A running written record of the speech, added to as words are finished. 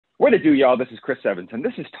What to do, y'all? This is Chris Evans, and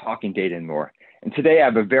this is Talking Data and More. And today I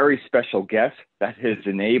have a very special guest that has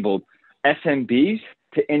enabled SMBs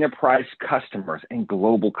to enterprise customers and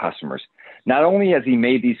global customers. Not only has he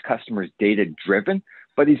made these customers data-driven,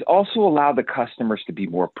 but he's also allowed the customers to be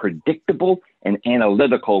more predictable and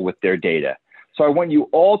analytical with their data. So I want you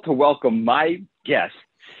all to welcome my guest,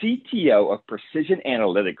 CTO of Precision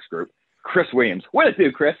Analytics Group, Chris Williams. What to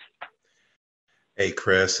do, Chris? Hey,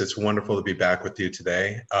 Chris, it's wonderful to be back with you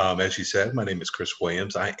today. As you said, my name is Chris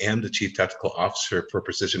Williams. I am the Chief Technical Officer for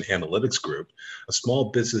Precision Analytics Group, a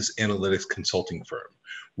small business analytics consulting firm.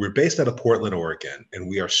 We're based out of Portland, Oregon, and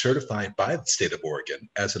we are certified by the state of Oregon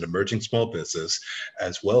as an emerging small business,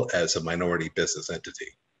 as well as a minority business entity.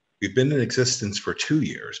 We've been in existence for 2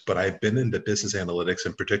 years, but I've been in the business analytics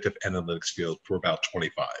and predictive analytics field for about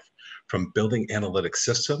 25, from building analytic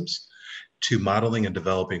systems to modeling and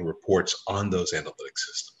developing reports on those analytic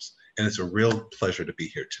systems. And it's a real pleasure to be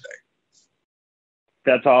here today.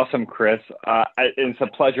 That's awesome, Chris. It's a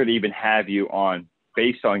pleasure to even have you on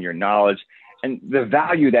based on your knowledge and the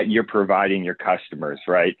value that you're providing your customers,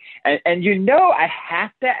 right? And you know, I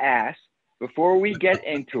have to ask, before we get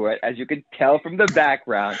into it, as you can tell from the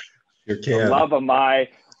background, the love of my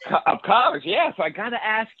comics. Yeah, so I got to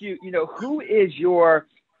ask you, who is your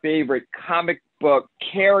favorite comic book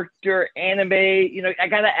character, anime? I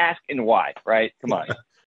got to ask, and why, right? Come on.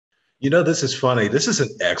 This is funny. This is an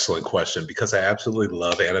excellent question because I absolutely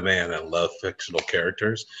love anime and I love fictional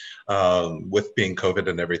characters. With being COVID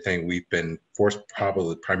and everything, we've been forced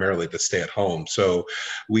primarily to stay at home. So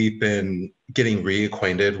we've been getting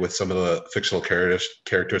reacquainted with some of the fictional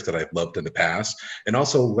characters that I've loved in the past, and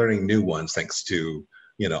also learning new ones thanks to,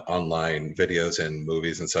 online videos and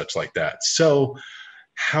movies and such like that. So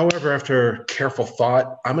however, after careful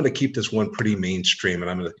thought, I'm going to keep this one pretty mainstream,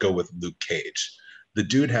 and I'm going to go with Luke Cage. The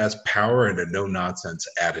dude has power and a no-nonsense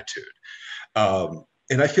attitude.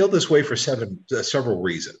 And I feel this way for several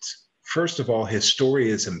reasons. First of all, his story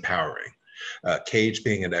is empowering. Cage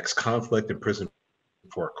being an ex-convict in prison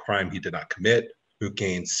for a crime he did not commit, who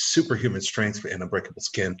gained superhuman strength and unbreakable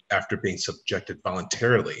skin after being subjected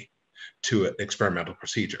voluntarily to an experimental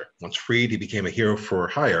procedure. Once freed, he became a hero for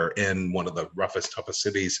hire in one of the roughest, toughest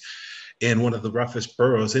cities, in one of the roughest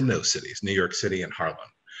boroughs in those cities, New York City and Harlem.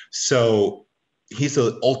 So he's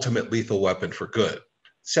the ultimate lethal weapon for good.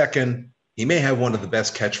 Second, he may have one of the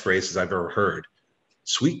best catchphrases I've ever heard.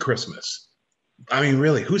 Sweet Christmas. I mean,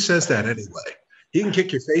 really, who says that anyway? You can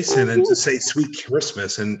kick your face in and just say Sweet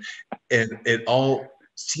Christmas, and it all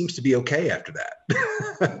seems to be okay after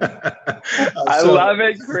that. I love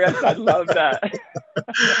it, Chris. I love that.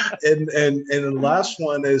 and the last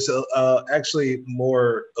one is actually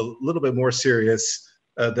a little bit more serious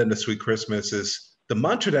than the Sweet Christmas, is the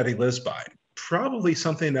mantra that he lives by. Probably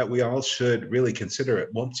something that we all should really consider at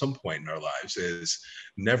some point in our lives is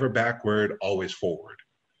never backward, always forward.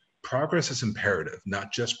 Progress is imperative,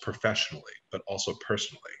 not just professionally, but also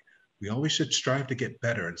personally. We always should strive to get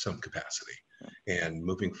better in some capacity. And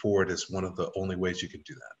moving forward is one of the only ways you can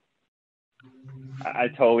do that. I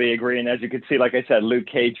totally agree. And as you can see, like I said, Luke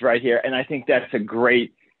Cage right here. And I think that's a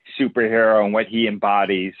great superhero and what he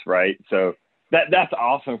embodies, right? So that's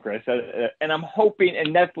awesome, Chris. And I'm hoping,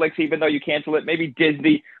 and Netflix, even though you cancel it, maybe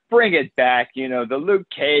Disney, bring it back. The Luke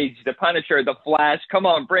Cage, the Punisher, the Flash, come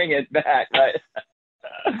on, bring it back. Right?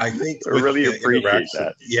 I think I really appreciate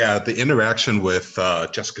that. Yeah, the interaction with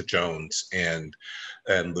Jessica Jones and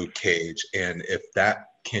Luke Cage, and if that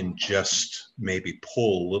can just maybe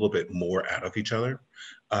pull a little bit more out of each other,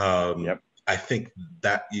 I think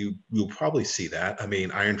that you'll probably see that. I mean,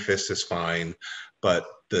 Iron Fist is fine, but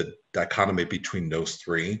the dichotomy between those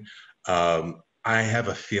three, I have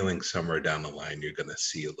a feeling somewhere down the line you're going to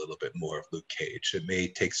see a little bit more of Luke Cage. It may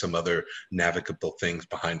take some other navigable things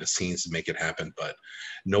behind the scenes to make it happen, but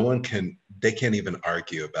they can't even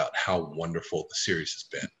argue about how wonderful the series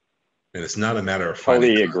has been. And it's not a matter of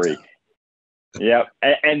totally agree. Yep.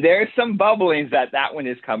 And there's some bubblings that one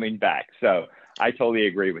is coming back. So I totally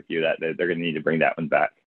agree with you that they're going to need to bring that one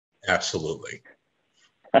back. Absolutely.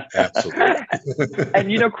 Absolutely.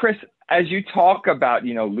 And, Chris, as you talk about,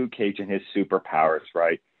 Luke Cage and his superpowers,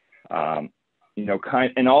 right?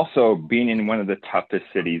 And also being in one of the toughest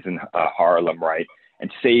cities in Harlem, right?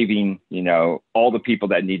 And saving, all the people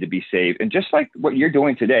that need to be saved. And just like what you're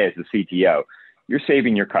doing today as the CTO, you're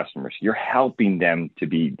saving your customers. You're helping them to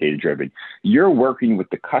be data-driven. You're working with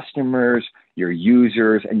the customers, your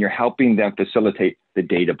users, and you're helping them facilitate the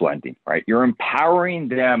data blending, right? You're empowering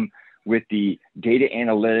them with the data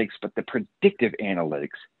analytics, but the predictive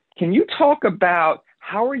analytics. Can you talk about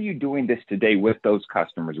how are you doing this today with those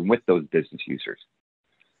customers and with those business users?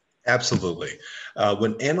 Absolutely.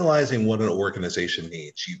 When analyzing what an organization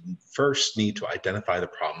needs, you first need to identify the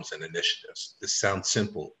problems and initiatives. This sounds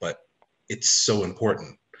simple, but it's so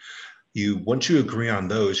important. Once you agree on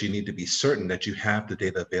those, you need to be certain that you have the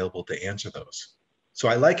data available to answer those. So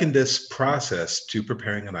I liken this process to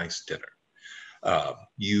preparing a nice dinner.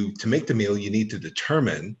 To make the meal, you need to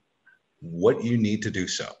determine what you need to do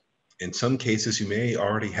so. In some cases, you may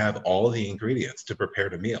already have all the ingredients to prepare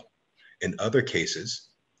the meal. In other cases,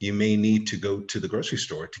 you may need to go to the grocery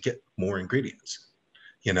store to get more ingredients.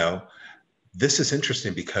 You know, this is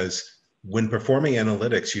interesting because when performing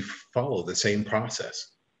analytics, you follow the same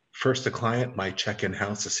process. First, the client might check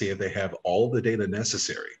in-house to see if they have all the data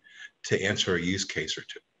necessary to answer a use case or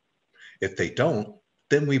two. If they don't,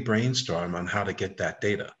 then we brainstorm on how to get that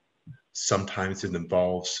data. Sometimes it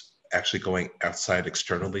involves actually going outside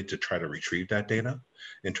externally to try to retrieve that data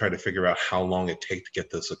and try to figure out how long it takes to get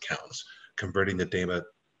those accounts, converting the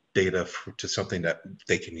data to something that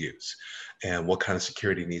they can use, and what kind of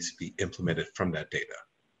security needs to be implemented from that data.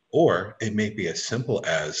 Or it may be as simple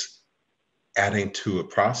as adding to a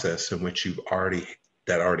process in which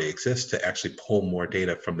that already exists to actually pull more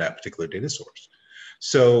data from that particular data source.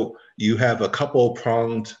 So you have a couple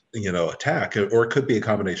pronged, attack, or it could be a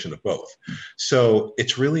combination of both. So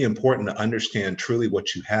it's really important to understand truly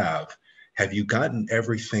what you have. Have you gotten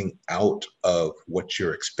everything out of what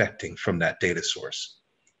you're expecting from that data source?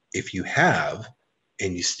 If you have,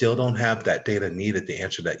 and you still don't have that data needed to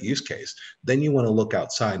answer that use case, then you want to look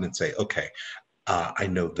outside and say, okay, I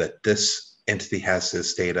know that this entity has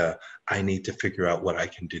this data. I need to figure out what I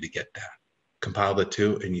can do to get that. Compile the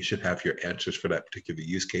two, and you should have your answers for that particular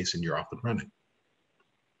use case, and you're off and running.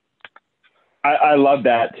 I love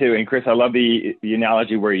that too. And Chris, I love the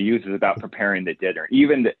analogy where he uses about preparing the dinner.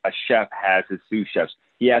 Even a chef has his sous chefs.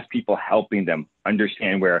 He has people helping them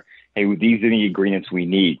understand where, hey, these are the ingredients we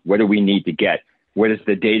need. What do we need to get? What is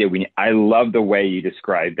the data we need? I love the way you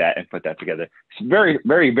describe that and put that together. It's very,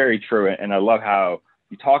 very, very true. And I love how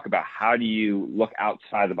you talk about how do you look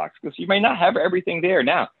outside the box, because you may not have everything there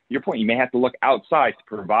now. Your point, you may have to look outside to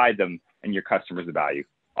provide them and your customers the value.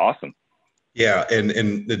 Awesome. Yeah,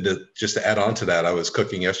 and just to add on to that, I was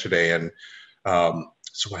cooking yesterday, and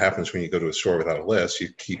so what happens when you go to a store without a list? You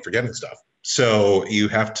keep forgetting stuff. So you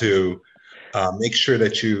have to make sure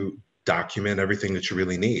that you document everything that you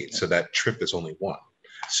really need. So that trip is only one,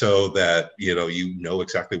 so that you know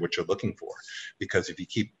exactly what you're looking for. Because if you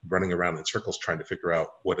keep running around in circles trying to figure out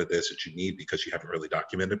what it is that you need because you haven't really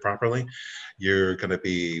documented properly, you're going to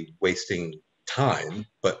be wasting time,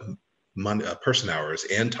 but money, person hours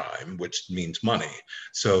and time, which means money.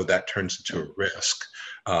 So that turns into a risk,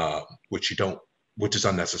 which is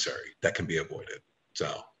unnecessary. That can be avoided.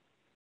 So